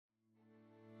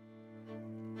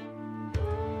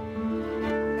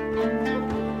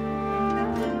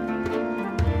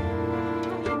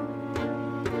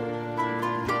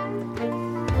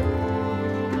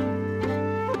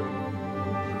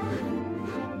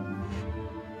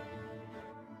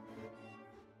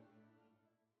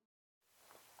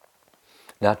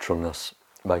Naturalness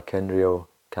by Kenryo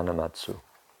Kanematsu,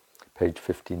 page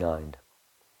 59.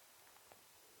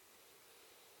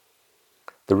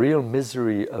 The real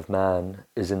misery of man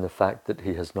is in the fact that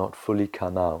he has not fully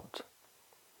come out,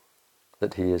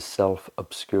 that he is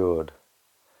self-obscured,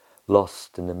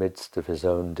 lost in the midst of his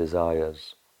own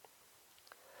desires.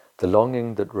 The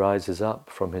longing that rises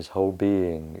up from his whole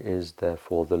being is,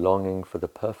 therefore, the longing for the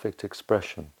perfect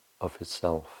expression of his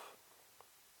self.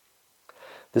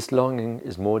 This longing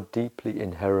is more deeply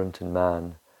inherent in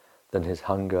man than his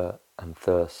hunger and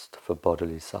thirst for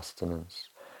bodily sustenance,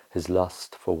 his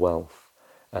lust for wealth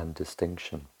and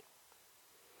distinction.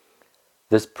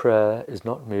 This prayer is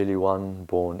not merely one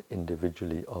born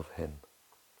individually of him.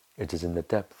 It is in the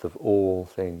depth of all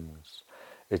things.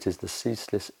 It is the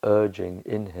ceaseless urging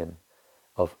in him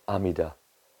of Amida,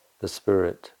 the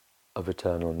spirit of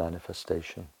eternal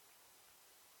manifestation.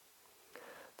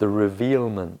 The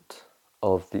revealment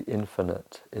of the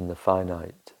infinite in the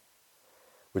finite,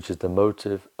 which is the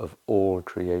motive of all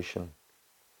creation,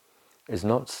 is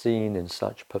not seen in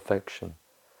such perfection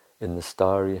in the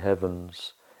starry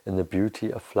heavens, in the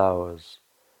beauty of flowers,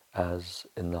 as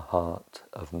in the heart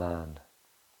of man.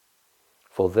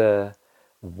 For there,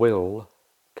 will,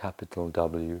 capital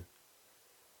W,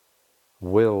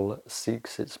 will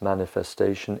seeks its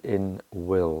manifestation in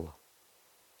will,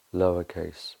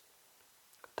 lowercase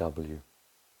w.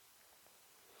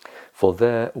 For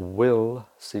there, will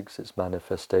seeks its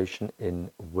manifestation in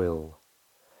will,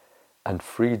 and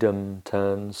freedom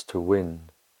turns to win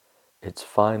its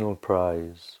final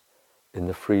prize in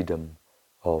the freedom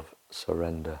of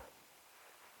surrender.